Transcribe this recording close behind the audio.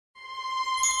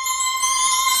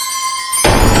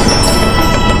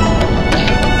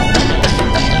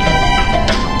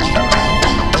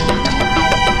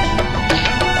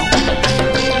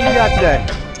today?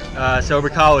 Sober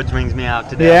college brings me out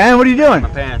today. Yeah, and what are you doing? My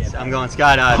parents. I'm going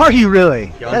skydiving. Are you really?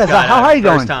 How high are you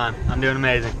going? First time. I'm doing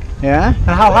amazing. Yeah? And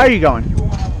how high are you going?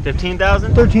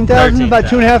 15,000? 13,000? About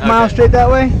 2.5 miles straight that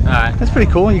way? Alright. That's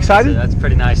pretty cool. You excited? So that's a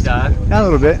pretty nice dive. Yeah, a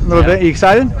little bit. A little bit. You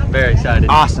excited? Very excited.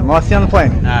 Awesome. Well, let's see you on the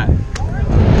plane. Alright.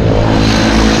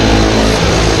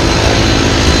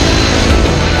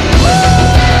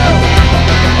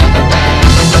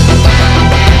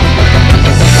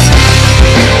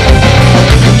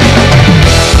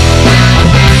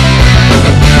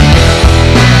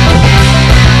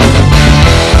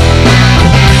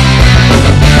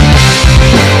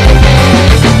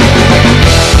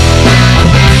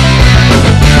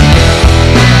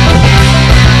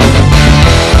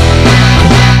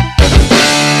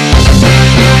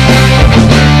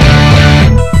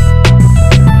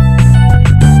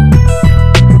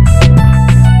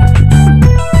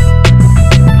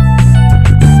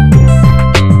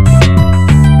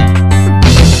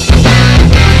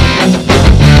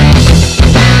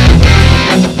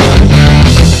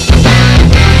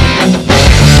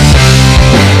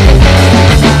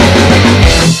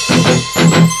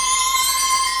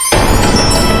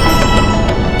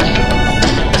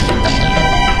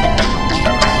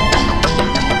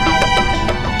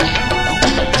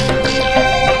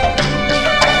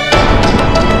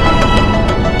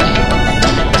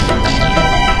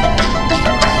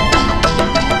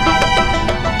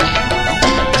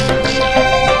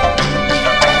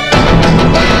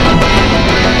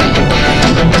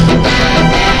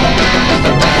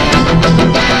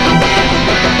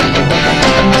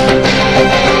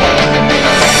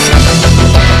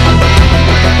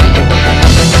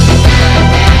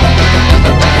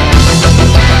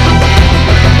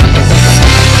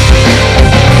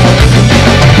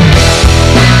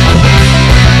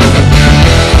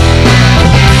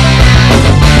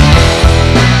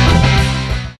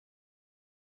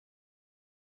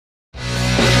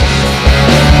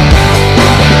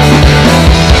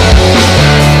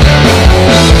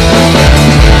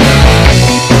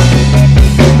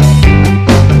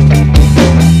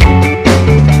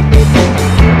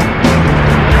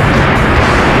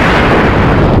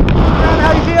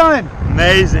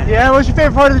 Amazing. Yeah, what's your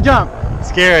favorite part of the jump?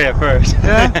 Scary at first.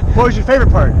 Yeah? What was your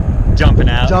favorite part? Jumping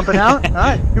out. Jumping out? All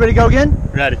right. You ready to go again?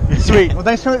 Ready. Sweet. Well,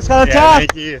 thanks for Skydive Taft. Yeah,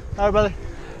 thank you. All right, brother.